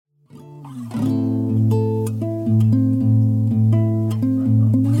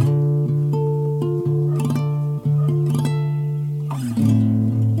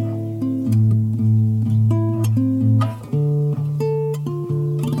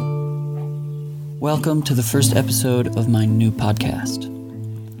Welcome to the first episode of my new podcast.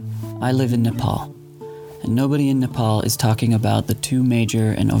 I live in Nepal, and nobody in Nepal is talking about the two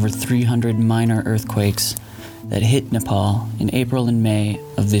major and over 300 minor earthquakes that hit Nepal in April and May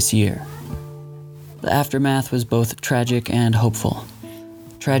of this year. The aftermath was both tragic and hopeful.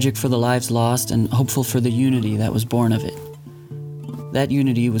 Tragic for the lives lost and hopeful for the unity that was born of it. That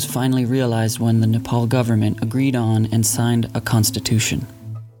unity was finally realized when the Nepal government agreed on and signed a constitution.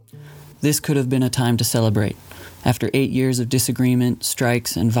 This could have been a time to celebrate, after 8 years of disagreement,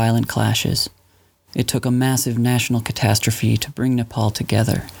 strikes, and violent clashes. It took a massive national catastrophe to bring Nepal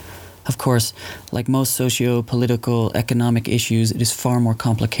together. Of course, like most socio-political, economic issues, it is far more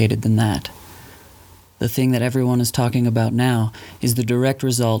complicated than that. The thing that everyone is talking about now is the direct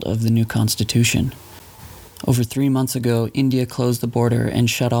result of the new constitution. Over 3 months ago, India closed the border and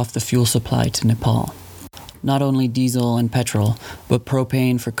shut off the fuel supply to Nepal. Not only diesel and petrol, but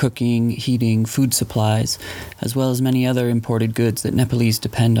propane for cooking, heating, food supplies, as well as many other imported goods that Nepalese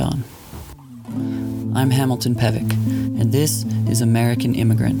depend on. I'm Hamilton Pevic, and this is American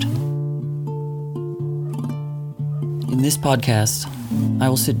Immigrant. In this podcast, I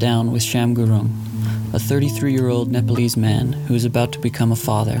will sit down with Sham Gurung, a 33-year-old Nepalese man who is about to become a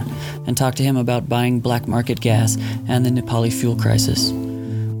father, and talk to him about buying black market gas and the Nepali fuel crisis.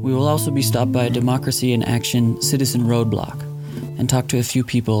 We will also be stopped by a Democracy in Action citizen roadblock and talk to a few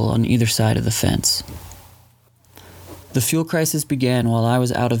people on either side of the fence. The fuel crisis began while I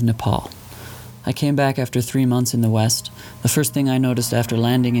was out of Nepal. I came back after 3 months in the West. The first thing I noticed after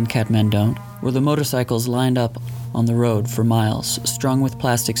landing in Kathmandu were the motorcycles lined up on the road for miles, strung with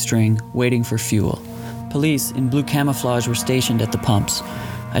plastic string, waiting for fuel. Police in blue camouflage were stationed at the pumps.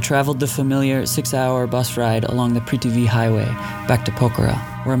 I traveled the familiar 6-hour bus ride along the Prithvi Highway back to Pokhara,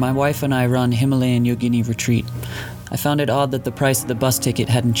 where my wife and I run Himalayan Yogini Retreat. I found it odd that the price of the bus ticket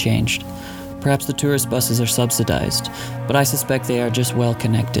hadn't changed. Perhaps the tourist buses are subsidized, but I suspect they are just well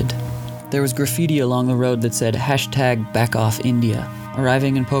connected. There was graffiti along the road that said #BackOffIndia.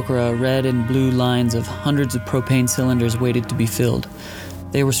 Arriving in Pokhara, red and blue lines of hundreds of propane cylinders waited to be filled.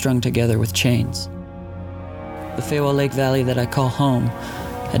 They were strung together with chains. The Fewa Lake Valley that I call home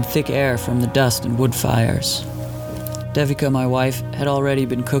had thick air from the dust and wood fires. Devika, my wife, had already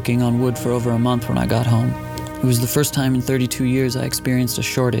been cooking on wood for over a month when I got home. It was the first time in 32 years I experienced a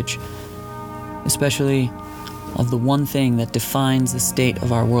shortage, especially of the one thing that defines the state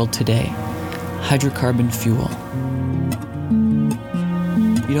of our world today, hydrocarbon fuel.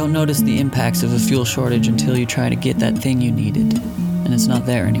 You don't notice the impacts of a fuel shortage until you try to get that thing you needed, and it's not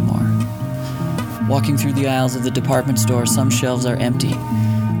there anymore. Walking through the aisles of the department store, some shelves are empty.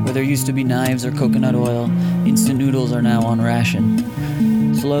 Where there used to be knives or coconut oil, instant noodles are now on ration.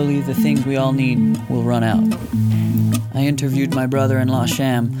 Slowly, the things we all need will run out. I interviewed my brother-in-law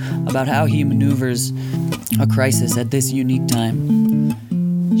Sham about how he maneuvers a crisis at this unique time.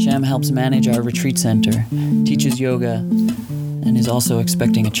 Sham helps manage our retreat center, teaches yoga, and is also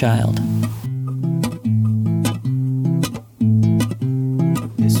expecting a child.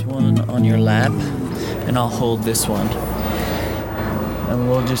 This one on your lap, and I'll hold this one. And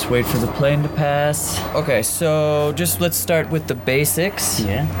we'll just wait for the plane to pass. Okay, so let's start with the basics.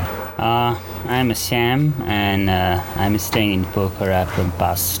 Yeah. I'm Sham, and I'm staying in Pokhara from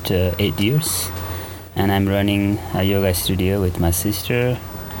past 8 years. And I'm running a yoga studio with my sister.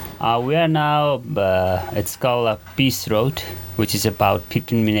 We are now, it's called Peace Road, which is about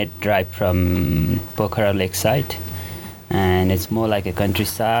 15-minute drive from Pokhara Lakeside. And it's more like a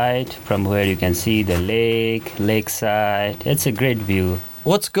countryside from where you can see the lakeside. It's a great view.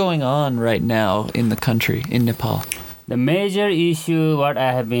 What's going on right now in the country, in Nepal? The major issue what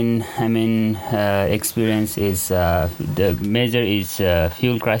I have been, experience is the major is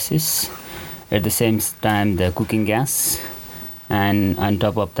fuel crisis. At the same time, the cooking gas. And on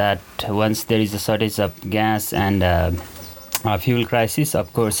top of that, once there is a shortage of gas and fuel crisis,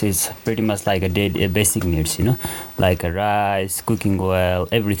 of course, is pretty much like a basic needs, like a rice, cooking oil,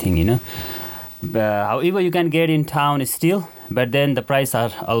 everything, however, you can get in town still, but then the price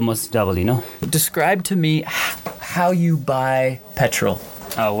are almost double, Describe to me how you buy petrol.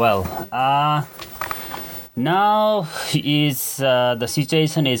 Now is the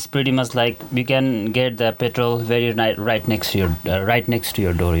situation is pretty much like you can get the petrol very right next to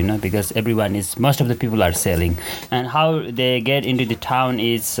your door, because most of the people are selling, and how they get into the town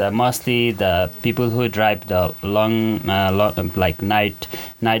is mostly the people who drive the long like night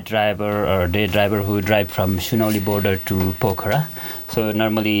driver or day driver who drive from Sunauli border to Pokhara. So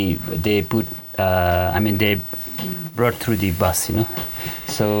normally they put they brought through the bus,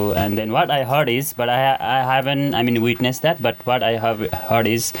 So, and then what I heard is, but I haven't, witnessed that, but what I have heard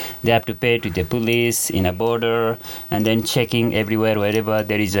is they have to pay to the police in a border, and then checking everywhere, wherever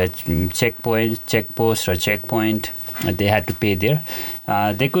there is a checkpost or checkpoint, they had to pay there.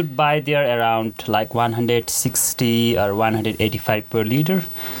 They could buy there around like 160 or 185 per liter,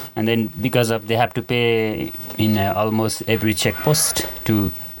 and then because of they have to pay in almost every checkpost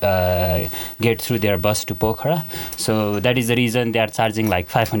to get through their bus to Pokhara. So that is the reason they are charging like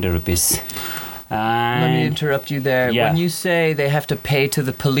 500 rupees. Let me interrupt you there. Yeah. When you say they have to pay to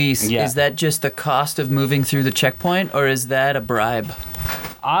the police, is that just the cost of moving through the checkpoint, or is that a bribe?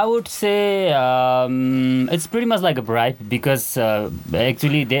 I would say it's pretty much like a bribe, because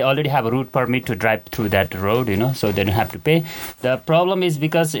actually they already have a route permit to drive through that road, so they don't have to pay. The problem is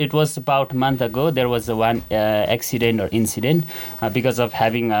because it was about a month ago, there was one accident or incident because of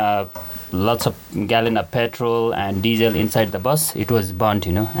having lots of gallon of petrol and diesel inside the bus. It was burnt,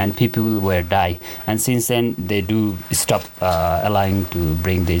 and people were die. And since then, they do stop allowing to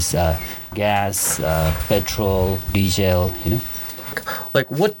bring this gas, petrol, diesel, Like,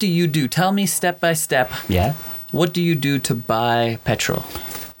 what do you do? Tell me step by step. Yeah. What do you do to buy petrol?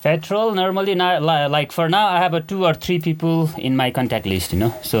 Petrol, normally, now, like for now, I have 2 or 3 people in my contact list,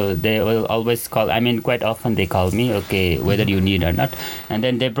 So they will always call. Quite often they call me, okay, whether you need or not. And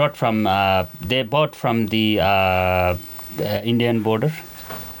then they bought from the Indian border.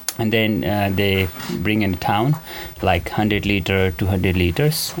 And then they bring in town like 100 liter, 200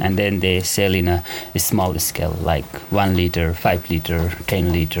 liters, and then they sell in a small scale, like 1 liter, 5 liter,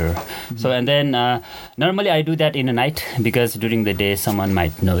 10 liter. Mm-hmm. So, and then normally I do that in the night, because during the day someone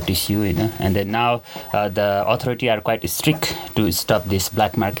might notice you, And then now the authority are quite strict to stop this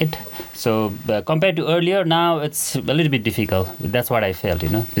black market. So compared to earlier, now it's a little bit difficult. That's what I felt,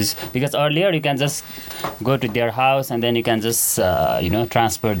 because earlier you can just go to their house and then you can just,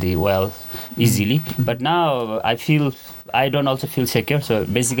 transfer the oil easily. Mm-hmm. But now I don't also feel secure. So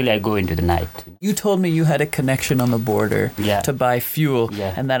basically I go into the night. You told me you had a connection on the border to buy fuel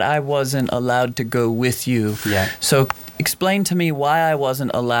and that I wasn't allowed to go with you. Yeah. So explain to me why I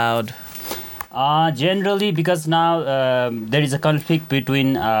wasn't allowed. Generally, because now there is a conflict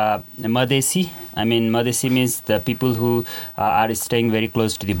between Madhesi. Madhesi means the people who are staying very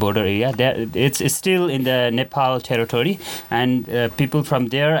close to the border area. It's still in the Nepal territory, and people from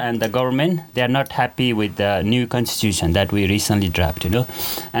there and the government, they are not happy with the new constitution that we recently drafted,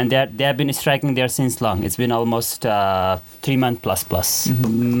 And they have been striking there since long. It's been almost 3 months plus.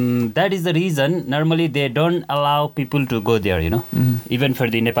 Mm-hmm. That is the reason normally they don't allow people to go there, even for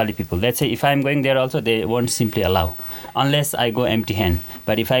the Nepali people. Let's say if I'm going there also, they won't simply allow, unless I go empty hand.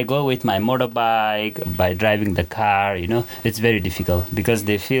 But if I go with my motorbike, by driving the car, it's very difficult, because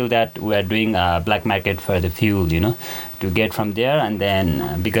they feel that we are doing a black market for the fuel, to get from there. And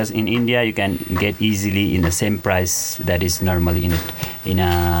then because in India you can get easily in the same price that is normally in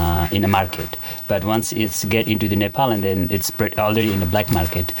a market. But once it's get into the Nepal, and then it's already in the black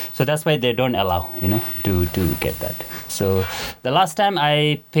market. So that's why they don't allow, to get that. So the last time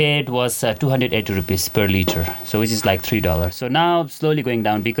I paid was 280 rupees per liter, so which is like $3. So now slowly going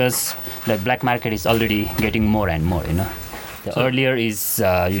down, because the black market is already getting more and more, Earlier is,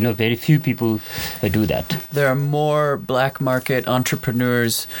 very few people do that. There are more black market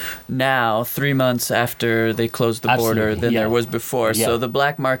entrepreneurs now, 3 months after they closed the border, than there was before. Yeah. So the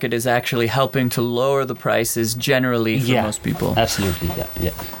black market is actually helping to lower the prices generally for most people. Absolutely,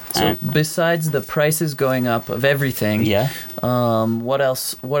 yeah. So besides the prices going up of everything, what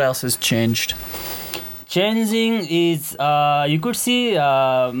else has changed? Changing is, you could see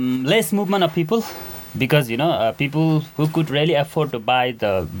less movement of people. Because, people who could really afford to buy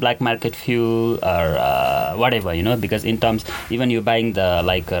the black market fuel or whatever, because in terms, even you're buying the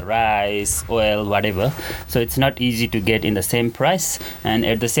rice, oil, whatever. So it's not easy to get in the same price. And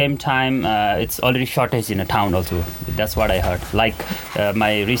at the same time, it's already shortage in a town also. That's what I heard.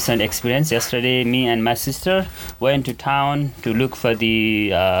 My recent experience yesterday, me and my sister went to town to look for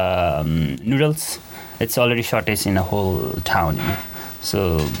the noodles. It's already shortage in a whole town,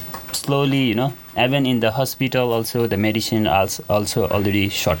 So slowly, even in the hospital also, the medicine also already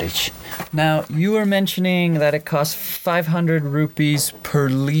shortage. Now, you were mentioning that it costs 500 rupees per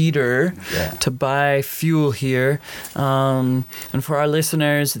liter to buy fuel here. And for our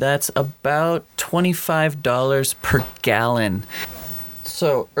listeners, that's about $25 per gallon.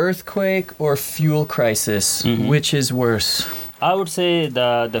 So, earthquake or fuel crisis, which is worse? I would say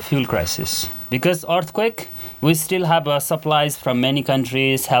the fuel crisis. Because earthquake, we still have supplies from many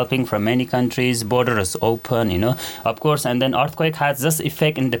countries, helping from many countries, border is open, of course, and then earthquake has just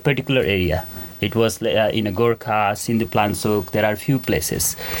effect in the particular area. It was in a Gorkha, Sindhu Plansuk. There are few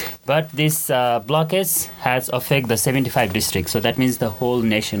places, but this blockage has affected the 75 districts. So that means the whole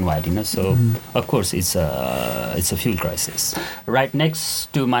nationwide. So of course it's a fuel crisis. Right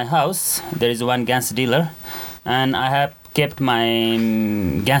next to my house, there is one gas dealer, and I have kept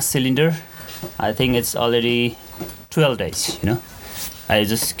my gas cylinder. I think it's already 12 days. I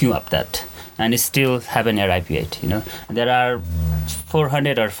just queue up that, and it still haven't arrived yet. There are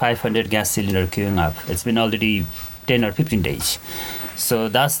 400 or 500 gas cylinder queuing up. It's been already 10 or 15 days. So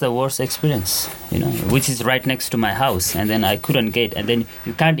that's the worst experience, which is right next to my house, and then I couldn't get. And then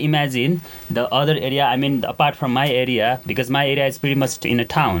you can't imagine the other area. I mean, apart from my area, because my area is pretty much in a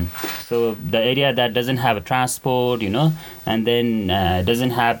town. So the area that doesn't have a transport, and then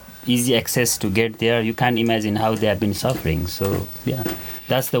doesn't have easy access to get there, you can't imagine how they have been suffering. So yeah,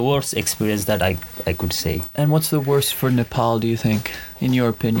 that's the worst experience that I could say. And what's the worst for Nepal, do you think, in your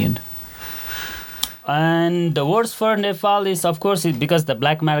opinion? And the worst for Nepal is, of course, because the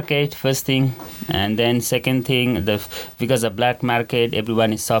black market, first thing, and then second thing, because of black market,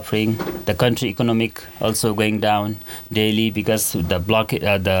 everyone is suffering. The country economic also going down daily because the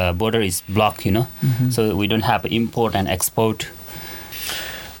border is blocked, So we don't have import and export.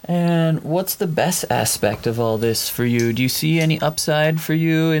 And what's the best aspect of all this for you? Do you see any upside for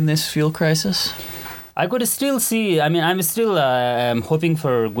you in this fuel crisis? I could still see, I'm still hoping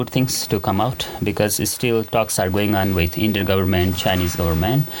for good things to come out, because still talks are going on with Indian government, Chinese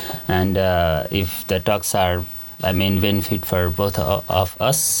government, and if the talks are, benefit for both of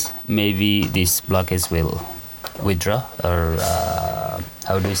us, maybe this blockage will withdraw, or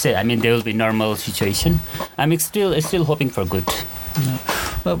how do you say? There will be normal situation. I'm still hoping for good. No.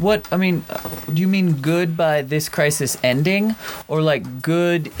 But do you mean good by this crisis ending, or like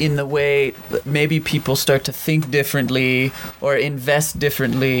good in the way that maybe people start to think differently or invest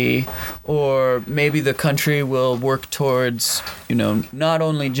differently, or maybe the country will work towards, not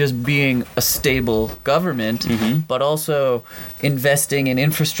only just being a stable government, but also investing in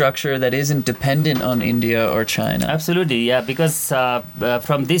infrastructure that isn't dependent on India or China? Absolutely, yeah, because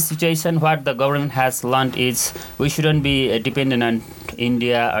from this situation, what the government has learned is we shouldn't be dependent on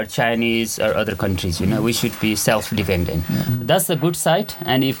India or Chinese or other countries. We should be self-dependent. That's the good side,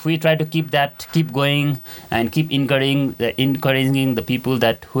 and if we try to keep going and keep encouraging the people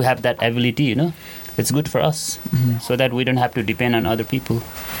who have that ability, it's good for us, so that we don't have to depend on other people.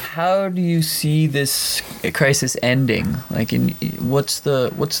 How do you see this crisis ending? Like, what's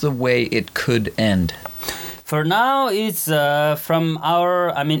the way it could end? For now, it's from our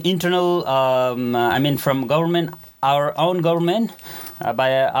internal from government, our own government,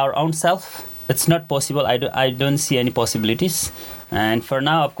 by our own self. It's not possible. I don't see any possibilities. And for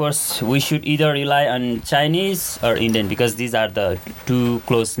now, of course, we should either rely on Chinese or Indian, because these are the two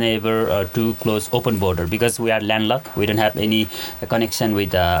close neighbor or two close open border, because we are landlocked. We don't have any connection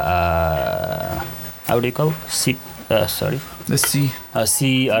with how do you call ship? The sea.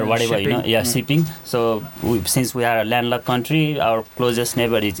 Sea or whatever, shipping. Shipping. So since we are a landlocked country, our closest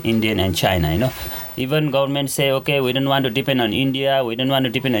neighbor is Indian and China, Even government say, okay, we don't want to depend on India, we don't want to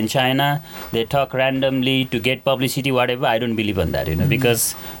depend on China. They talk randomly to get publicity, whatever. I don't believe on that,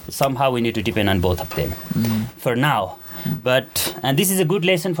 because somehow we need to depend on both of them for now. And this is a good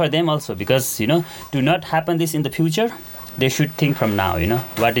lesson for them also, because, to not happen this in the future, they should think from now,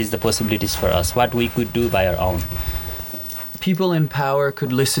 what is the possibilities for us, what we could do by our own. People in power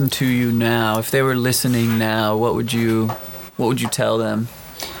could listen to you now. If they were listening now, what would you tell them?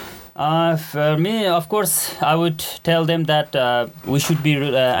 For me, of course, I would tell them that we should be,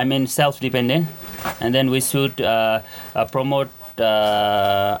 self-dependent, and then we should promote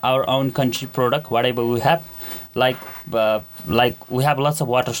our own country product, whatever we have. Like we have lots of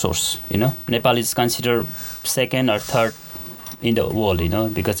water source. Nepal is considered second or third in the world,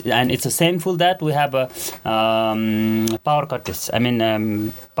 because, and it's shameful that we have a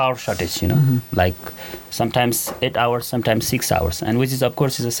power shortage, like sometimes 8 hours, sometimes 6 hours, and which is, of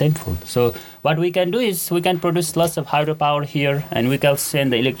course, is shameful. So what we can do is we can produce lots of hydropower here, and we can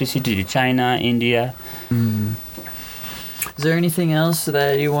send the electricity to China, India. Is there anything else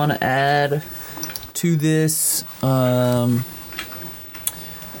that you want to add to this?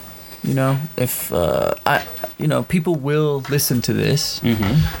 If people will listen to this,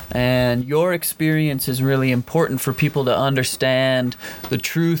 and your experience is really important for people to understand the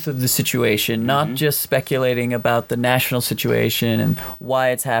truth of the situation, not just speculating about the national situation and why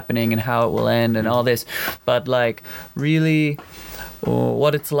it's happening and how it will end and all this, but like really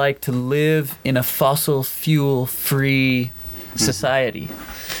what it's like to live in a fossil fuel free society.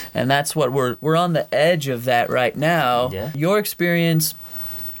 And that's what we're on the edge of that right now. Yeah. Your experience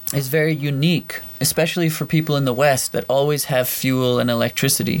is very unique, especially for people in the West that always have fuel and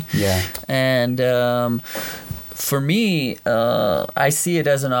electricity. Yeah. And for me, I see it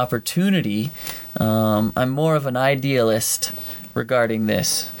as an opportunity. I'm more of an idealist regarding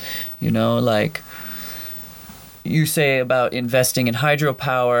this. You know, like you say about investing in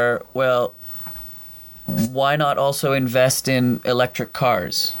hydropower. Well, why not also invest in electric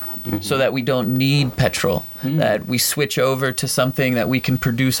cars? So that we don't need petrol, that we switch over to something that we can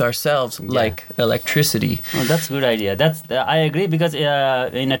produce ourselves, like electricity. Oh, that's a good idea. I agree, because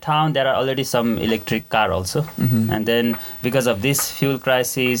in a town there are already some electric car also, and then because of this fuel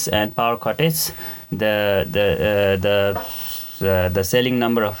crisis and power cuts, the selling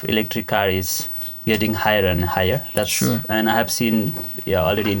number of electric car is getting higher and higher. That's sure. And I have seen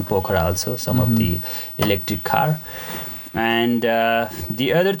already in Pokhara also some of the electric car. And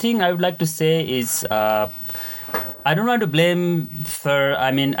the other thing I would like to say is I don't want to blame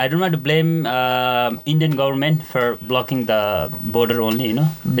Indian government for blocking the border only, you know.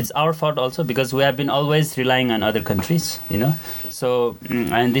 It's our fault also, because we have been always relying on other countries, you know. So,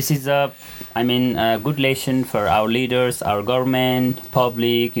 and this is a good lesson for our leaders, our government,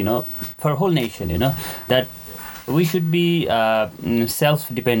 public, you know, for whole nation, you know, that we should be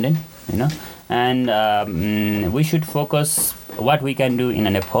self-dependent, you know. And we should focus what we can do in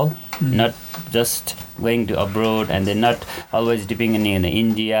Nepal, not just going to abroad and then not always depending in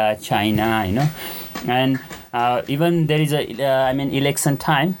India, China, you know. And even there is election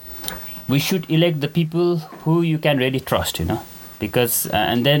time, we should elect the people who you can really trust, you know, because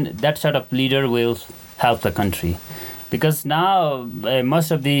and then that sort of leader will help the country. Because now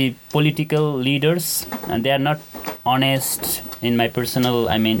most of the political leaders, and they are not honest. In my personal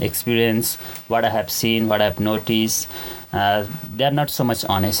experience, what I have seen, what I have noticed, they are not so much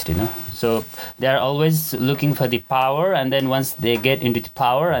honest, you know. So they are always looking for the power, and then once they get into the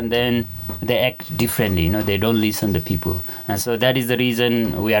power, and then they act differently, you know. They don't listen to people, and so that is the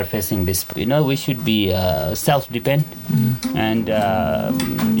reason we are facing this. You know, we should be self-dependent, and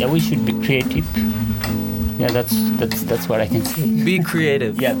we should be creative. Yeah, that's what I can say. Be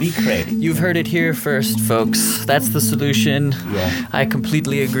creative. Yeah, be creative. You've heard it here first, folks. That's the solution. Yeah. I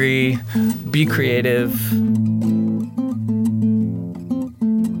completely agree. Be creative.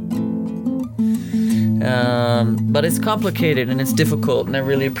 But it's complicated and it's difficult, and I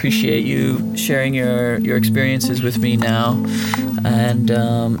really appreciate you sharing your experiences with me now. And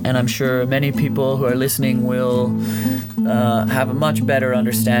I'm sure many people who are listening will have a much better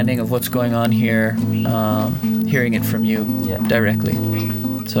understanding of what's going on here, hearing it from you directly.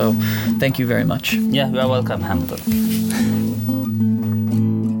 So, thank you very much. Yeah, you are welcome, Hamilton.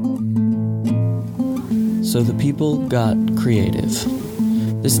 So the people got creative.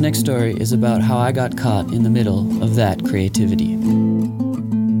 This next story is about how I got caught in the middle of that creativity.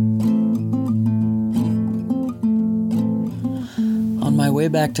 On my way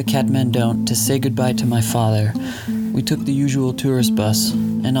back to Kathmandu to say goodbye to my father, we took the usual tourist bus,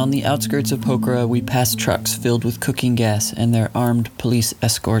 and on the outskirts of Pokhara we passed trucks filled with cooking gas and their armed police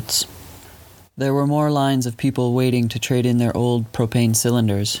escorts. There were more lines of people waiting to trade in their old propane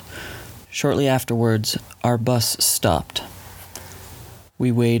cylinders. Shortly afterwards, our bus stopped.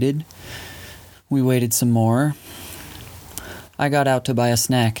 We waited some more. I got out to buy a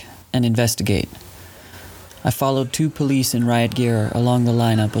snack and investigate. I followed two police in riot gear along the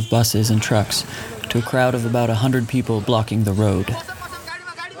lineup of buses and trucks to a crowd of about 100 people blocking the road.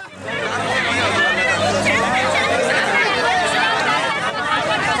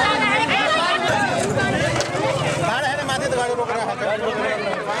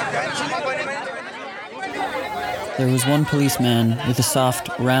 There was one policeman with a soft,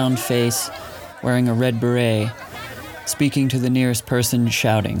 round face, wearing a red beret, speaking to the nearest person,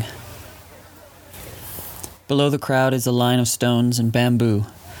 shouting. Below the crowd is a line of stones and bamboo,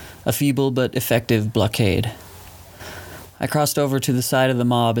 a feeble but effective blockade. I crossed over to the side of the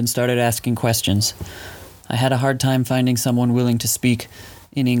mob and started asking questions. I had a hard time finding someone willing to speak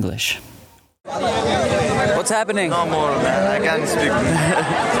in English. What's happening? No more, man. I can't speak.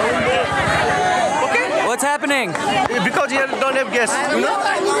 What's happening? Because here don't have gas. You know?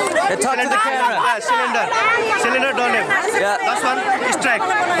 Talk to the camera. Yeah, cylinder don't have. Yeah. That's one strike.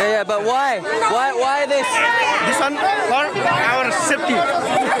 Yeah, but why? Why this? This one for our safety.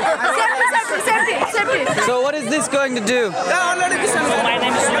 Safety. So what is this going to do? My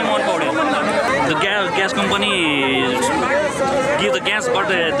name is Suleiman Bode. The gas company give the gas, but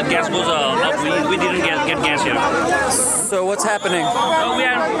the gas goes up. We didn't get gas here. So what's happening? We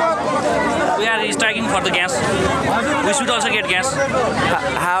are striking for the gas. We should also get gas.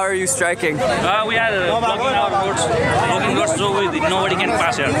 How are you striking? We are blocking our roads, so nobody can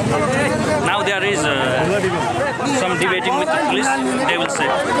pass here. Now there is some debating with the police. They will say.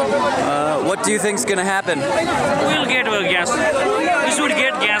 What do you think's gonna happen? We'll get gas. We should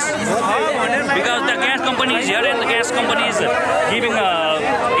get gas because the gas company is here and the gas company is giving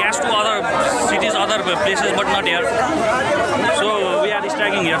gas to other cities, other places, but not here. So we are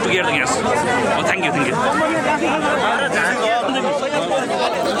striking here to get the gas. Oh, thank you.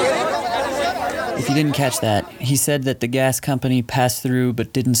 If you didn't catch that, he said that the gas company passed through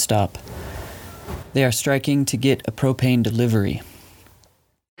but didn't stop. They are striking to get a propane delivery.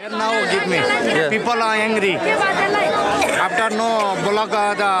 Now give me. Yeah. People are angry. After no block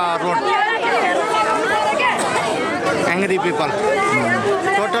the road. Angry people.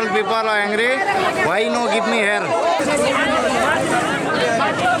 Total people are angry. Why no give me here?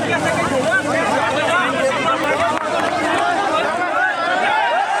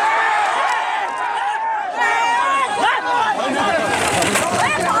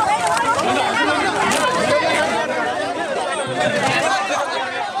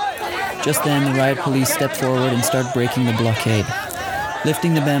 Just then, the riot police step forward and start breaking the blockade,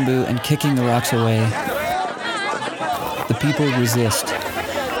 lifting the bamboo and kicking the rocks away. The people resist.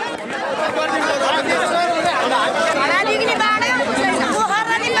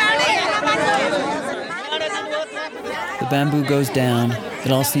 The bamboo goes down.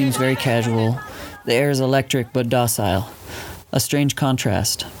 It all seems very casual. The air is electric but docile. A strange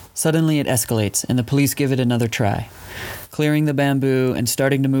contrast. Suddenly it escalates, and the police give it another try, clearing the bamboo and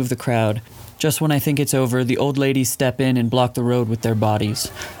starting to move the crowd. Just when I think it's over, the old ladies step in and block the road with their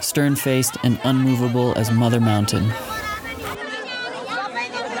bodies, stern-faced and unmovable as Mother Mountain.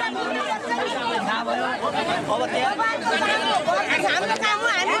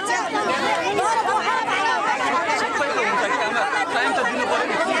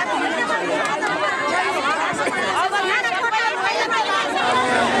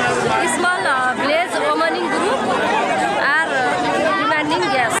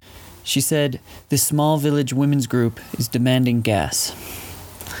 She said, this small village women's group is demanding gas.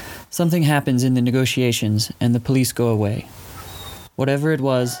 Something happens in the negotiations and the police go away. Whatever it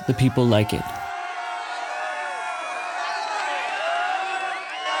was, the people like it.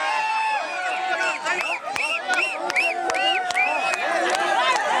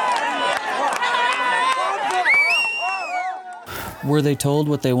 Were they told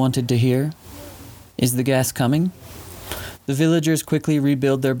what they wanted to hear? Is the gas coming? The villagers quickly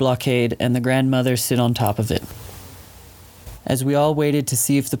rebuild their blockade and the grandmothers sit on top of it. As we all waited to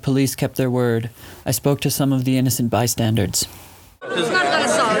see if the police kept their word, I spoke to some of the innocent bystanders. It's not gonna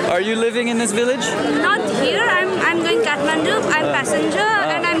solve. Are you living in this village? Not here. I'm going Kathmandu. I'm passenger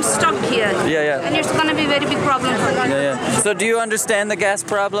and I'm stuck here. Yeah. And it's gonna be a very big problem for me. Yeah. So do you understand the gas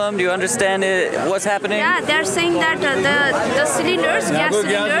problem? Do you understand what's happening? Yeah, they're saying that the cylinders, gas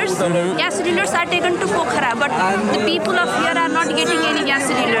cylinders are taken to Pokhara, but the people of here are not getting any gas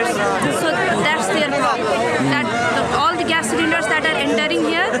cylinders. So that's their problem. That all the gas cylinders that are entering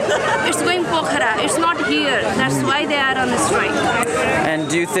here, it's going Pokhara. It's not here. That's why they are on the strike. And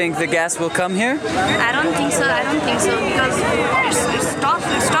do you think the gas will come here? I don't think so because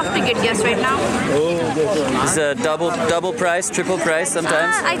it's tough to get gas right now. It's a double price, triple price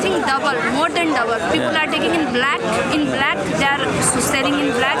sometimes? I think double, more than double. People are taking in black, they are selling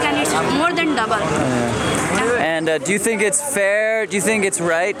in black and it's more than double. And do you think it's fair? Do you think it's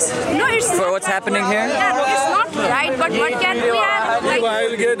right? No, it's for not what's happening here? Yeah, it's not right, but what can we have? If I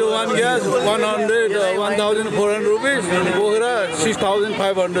will get one gas, 1,400 rupees, Pokhara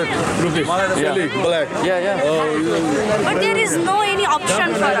 6,500 rupees, selling black. Yeah. But there is no any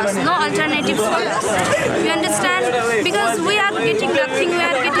option for us, no alternative for us. You understand? Because we are getting nothing.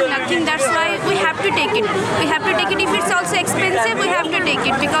 That's why we have to take it. We have to take it. If it's also expensive, we have to take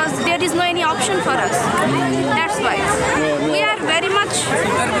it because there is no any option for us. That's why. We are very much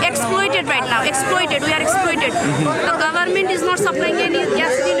exploited right now. We are exploited. The government is not supplying any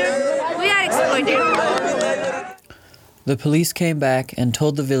gas cylinders. We are exploited. The police came back and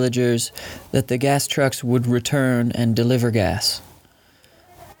told the villagers that the gas trucks would return and deliver gas.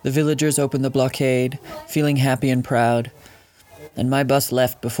 The villagers opened the blockade, feeling happy and proud, and my bus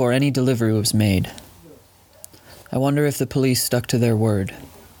left before any delivery was made. I wonder if the police stuck to their word.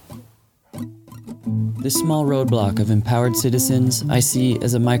 This small roadblock of empowered citizens I see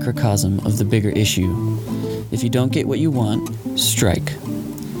as a microcosm of the bigger issue. If you don't get what you want, strike.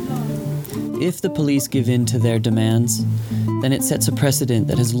 If the police give in to their demands, then it sets a precedent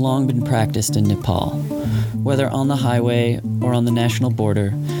that has long been practiced in Nepal. Whether on the highway or on the national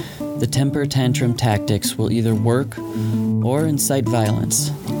border, the temper tantrum tactics will either work or incite violence.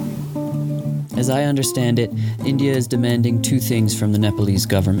 As I understand it, India is demanding two things from the Nepalese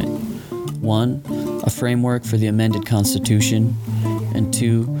government. One, a framework for the amended constitution, and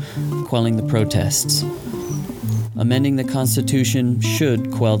two, quelling the protests. Amending the constitution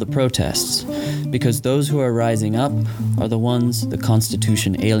should quell the protests, because those who are rising up are the ones the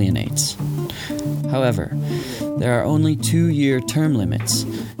constitution alienates. However, there are only 2-year term limits,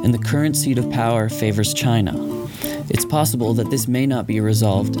 and the current seat of power favors China. It's possible that this may not be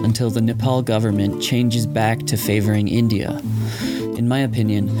resolved until the Nepal government changes back to favoring India. In my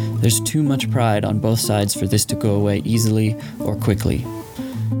opinion, there's too much pride on both sides for this to go away easily or quickly.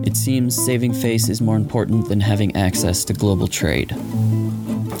 It seems saving face is more important than having access to global trade.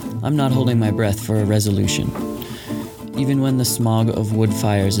 I'm not holding my breath for a resolution, even when the smog of wood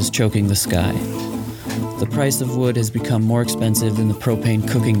fires is choking the sky. The price of wood has become more expensive than the propane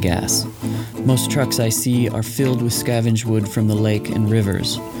cooking gas. Most trucks I see are filled with scavenged wood from the lake and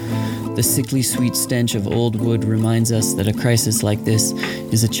rivers. The sickly sweet stench of old wood reminds us that a crisis like this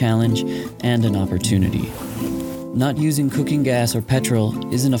is a challenge and an opportunity. Not using cooking gas or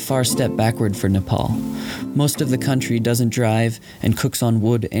petrol isn't a far step backward for Nepal. Most of the country doesn't drive and cooks on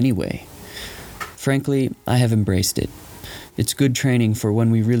wood anyway. Frankly, I have embraced it. It's good training for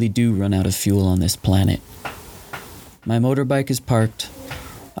when we really do run out of fuel on this planet. My motorbike is parked.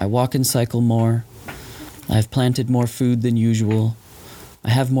 I walk and cycle more. I have planted more food than usual. I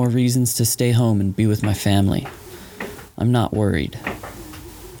have more reasons to stay home and be with my family. I'm not worried.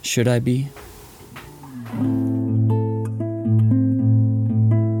 Should I be?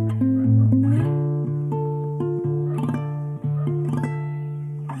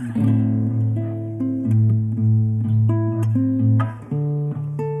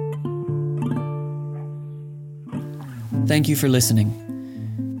 Thank you for listening.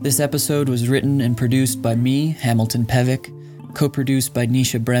 This episode was written and produced by me, Hamilton Pevick, co-produced by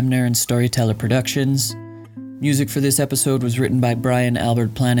Nisha Bremner and Storyteller Productions. Music for this episode was written by Brian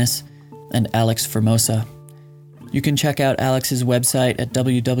Albert Planis and Alex Formosa. You can check out Alex's website at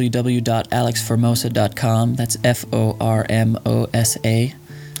www.alexformosa.com. That's Formosa.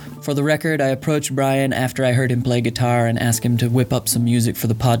 For the record, I approached Brian after I heard him play guitar and asked him to whip up some music for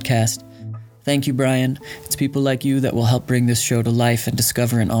the podcast. Thank you, Brian. It's people like you that will help bring this show to life and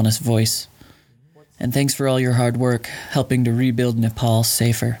discover an honest voice. And thanks for all your hard work, helping to rebuild Nepal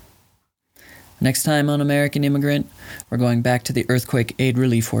safer. Next time on American Immigrant, we're going back to the earthquake aid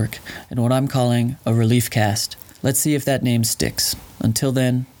relief work and what I'm calling a relief cast. Let's see if that name sticks. Until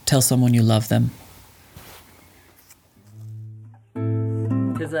then, tell someone you love them.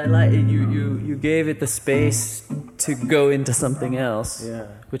 Because I like you gave it the space to go into something else,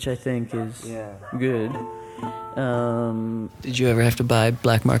 which I think is good. Did you ever have to buy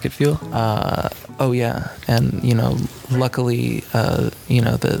black market fuel? Oh yeah, and luckily,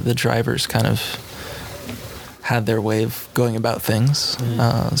 the drivers kind of had their way of going about things.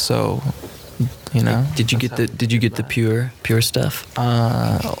 So, Did you get the pure stuff?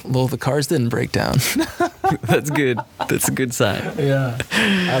 Well, the cars didn't break down. That's good. That's a good sign. Yeah.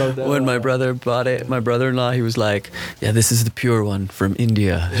 I don't know. When my brother bought it, my brother-in-law, he was like, "Yeah, this is the pure one from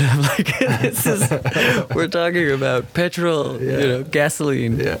India." And I'm like, we're talking about petrol,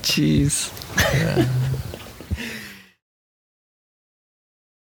 gasoline, cheese. Yeah.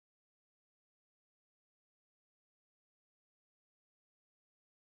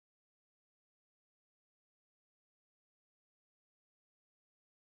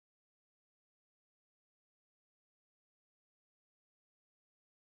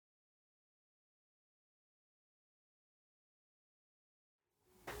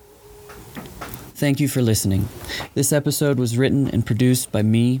 Thank you for listening. This episode was written and produced by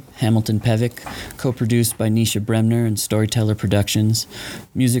me, Hamilton Pevick, co-produced by Nisha Bremner and Storyteller Productions.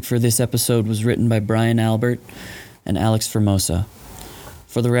 Music for this episode was written by Brian Albert and Alex Formosa.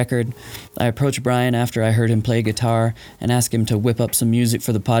 For the record, I approached Brian after I heard him play guitar and asked him to whip up some music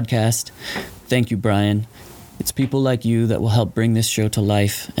for the podcast. Thank you, Brian. It's people like you that will help bring this show to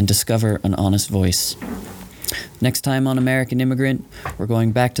life and discover an honest voice. Next time on American Immigrant, we're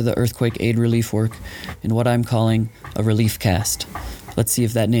going back to the earthquake aid relief work in what I'm calling a relief cast. Let's see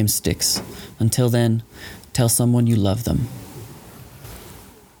if that name sticks. Until then, tell someone you love them.